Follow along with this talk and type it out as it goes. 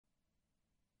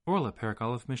Orlah, Parak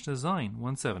Aleph, Mishnah Zayin,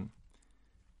 1-7.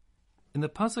 In the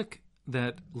pasuk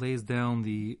that lays down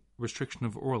the restriction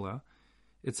of Orlah,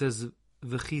 it says,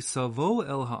 V'chisavo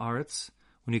el haaretz,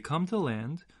 when you come to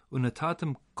land,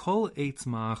 unatatem kol eitz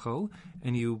ma'achal,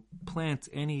 and you plant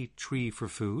any tree for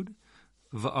food,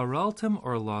 va'araltem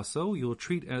or lasso, you'll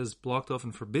treat as blocked off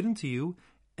and forbidden to you,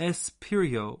 es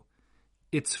pirio,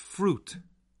 its fruit,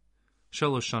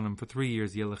 shalosh shanim, for 3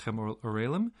 years, yelechem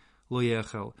orelim, lo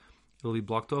yechel, it'll be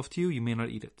blocked off to you, you may not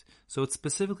eat it. So it's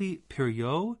specifically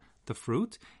pirio, the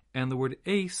fruit, and the word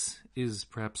ace is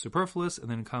perhaps superfluous, and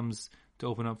then it comes to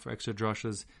open up for extra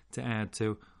drashas to add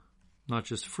to not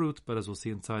just fruit, but as we'll see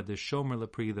inside, the shomer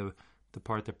lepri, the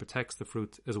part that protects the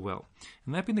fruit as well.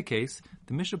 And that being the case,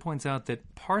 the Mishnah points out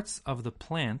that parts of the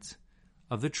plant,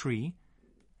 of the tree,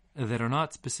 that are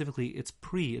not specifically its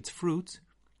fruit,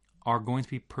 are going to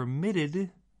be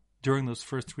permitted during those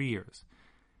first 3 years.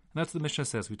 And that's what the Mishnah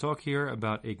says. We talk here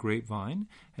about a grapevine,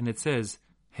 and it says,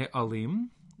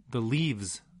 he'alim, the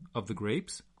leaves of the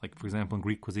grapes, like for example in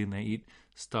Greek cuisine they eat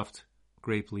stuffed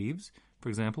grape leaves, for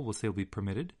example, we'll say will be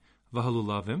permitted.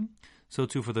 Vahalulavim, so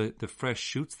too for the fresh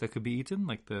shoots that could be eaten,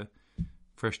 like the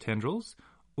fresh tendrils.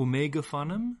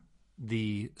 Umegafanim,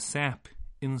 the sap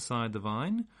inside the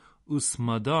vine.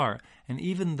 Usmadar, and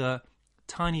even the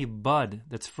tiny bud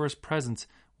that's first present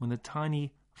when the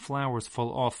tiny flowers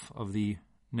fall off of the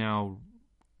now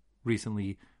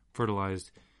recently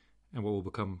fertilized and what will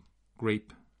become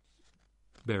grape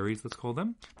berries, let's call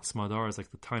them. Smadar is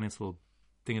like the tiniest little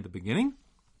thing at the beginning.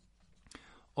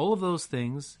 All of those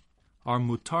things are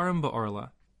mutarim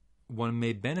ba'orla. One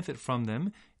may benefit from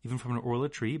them, even from an orla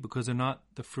tree, because they're not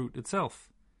the fruit itself.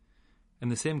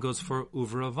 And the same goes for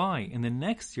uvravai. In the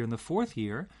next year, in the 4th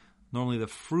year, normally the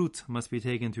fruit must be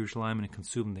taken to Yerushalayim and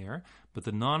consumed there, but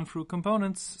the non-fruit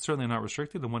components certainly are not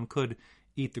restricted, and one could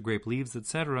eat the grape leaves,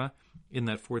 etc., in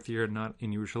that 4th year, not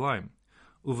in Yerushalayim.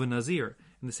 Uva nazir,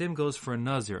 and the same goes for a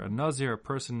nazir. A nazir, a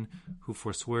person who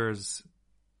forswears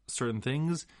certain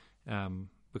things,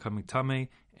 becoming tameh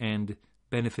and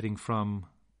benefiting from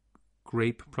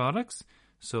grape products.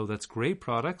 So that's grape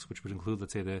products, which would include,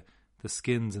 let's say, the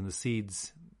skins and the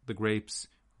seeds, the grapes,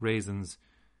 raisins,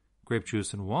 grape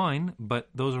juice, and wine, but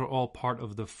those are all part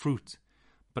of the fruit.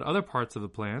 But other parts of the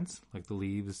plants, like the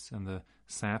leaves and the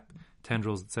sap,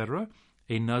 tendrils, etc.,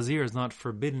 a nazir is not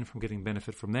forbidden from getting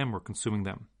benefit from them or consuming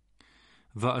them.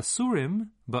 Va'asurim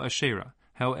ba'ashera.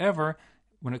 However,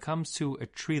 when it comes to a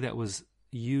tree that was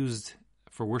used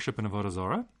for worship in Avodah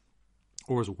Zarah,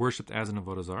 or was worshipped as an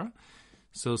Avodah Zarah,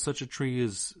 so such a tree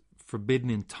is forbidden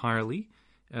entirely.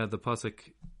 The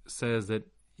pasuk says that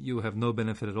you have no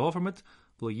benefit at all from it.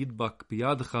 The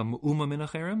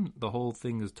whole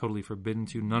thing is totally forbidden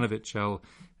to you. None of it shall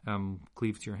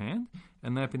cleave to your hand.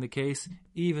 And that being the case,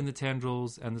 even the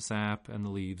tendrils and the sap and the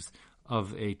leaves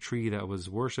of a tree that was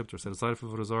worshipped or set aside for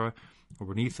Avodah Zarah or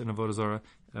beneath an Avodah Zarah,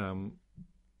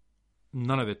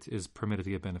 none of it is permitted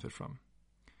to get benefit from.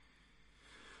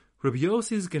 Rabbi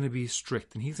Yossi is going to be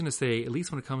strict, and he's going to say, at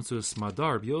least when it comes to a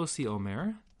smadar, Rabbi Yossi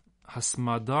Omer,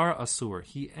 hasmadar asur.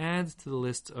 He adds to the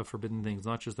list of forbidden things,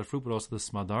 not just the fruit, but also the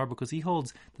smadar, because he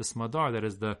holds the smadar, that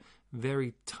is the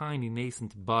very tiny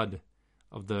nascent bud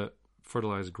of the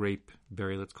fertilized grape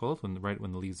berry, let's call it, when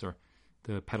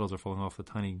the petals are falling off the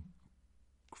tiny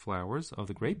flowers of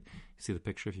the grape. You see the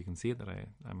picture, if you can see it, that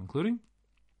I'm including.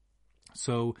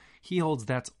 So he holds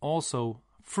that's also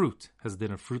fruit, has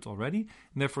been a fruit already,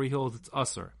 and therefore he holds it's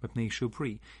asur, mepnei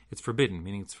shupri. It's forbidden,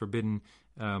 meaning it's forbidden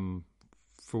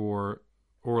for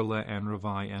Orlah and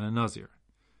Ravai and a Nazir.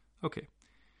 Okay.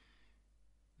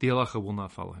 The halacha will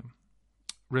not follow him.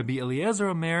 Rabbi Eliezer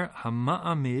Omer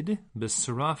hama'amid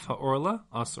b'saraf ha'orla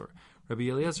asur. Rabbi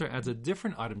Eliezer adds a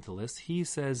different item to the list. He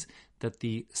says that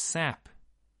the sap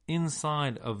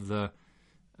inside of the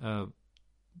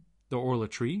Orlah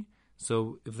tree,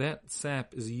 so if that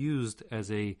sap is used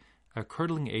as a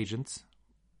curdling agent,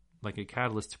 like a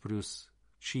catalyst to produce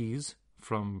cheese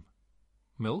from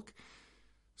milk,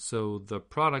 so the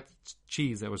product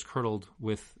cheese that was curdled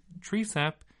with tree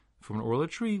sap from an Orlah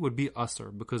tree would be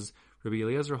asur, because Rabbi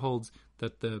Eliezer holds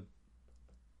that the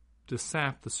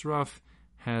sap, the sraf,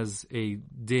 has a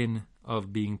din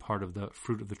of being part of the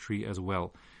fruit of the tree as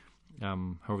well.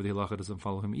 However, the halacha doesn't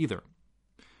follow him either.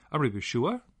 Rabbi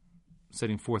Yeshua,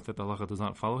 setting forth that the halacha does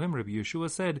not follow him, Rabbi Yeshua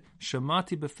said,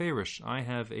 Shamati beferish, I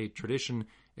have a tradition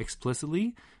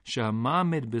explicitly,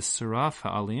 Shamamid b'saraf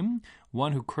ha'alim,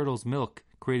 one who curdles milk,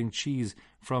 creating cheese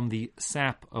from the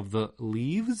sap of the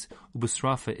leaves,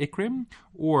 ubisrafa ikrim,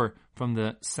 or from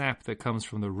the sap that comes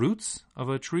from the roots of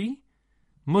a tree,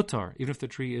 mutar, even if the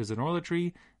tree is an Orlah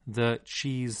tree, the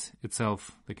cheese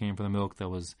itself that came from the milk that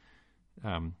was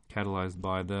catalyzed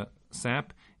by the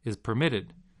sap, is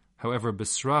permitted. However,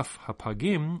 bisraf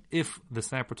hapagim, if the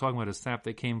sap we're talking about is sap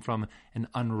that came from an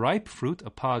unripe fruit,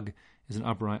 a pag is an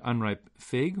unripe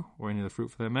fig, or any other fruit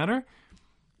for that matter,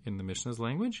 in the Mishnah's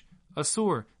language,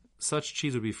 asur, such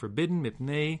cheese would be forbidden,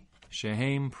 mipnei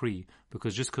shehem pri,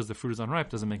 because just because the fruit is unripe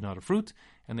doesn't make not a fruit,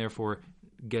 and therefore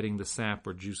getting the sap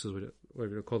or juices,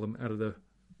 whatever you call them, out of the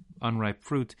unripe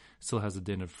fruit still has a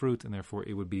din of fruit, and therefore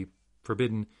it would be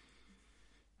forbidden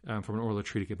from an Orlah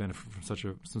tree to get benefit from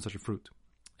such a fruit.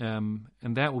 And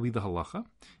that will be the halacha.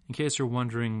 In case you're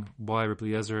wondering why Rabbi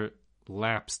Eliezer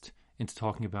lapsed into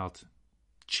talking about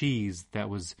cheese that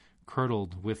was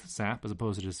curdled with sap, as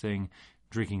opposed to just saying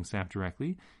drinking sap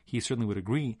directly, he certainly would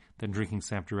agree that drinking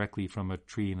sap directly from a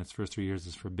tree in its first 3 years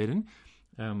is forbidden.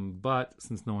 But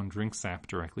since no one drinks sap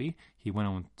directly, he went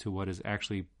on to what is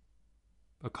actually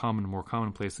a more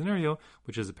commonplace scenario,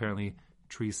 which is apparently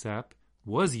tree sap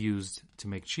was used to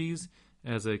make cheese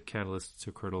as a catalyst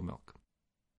to curdle milk.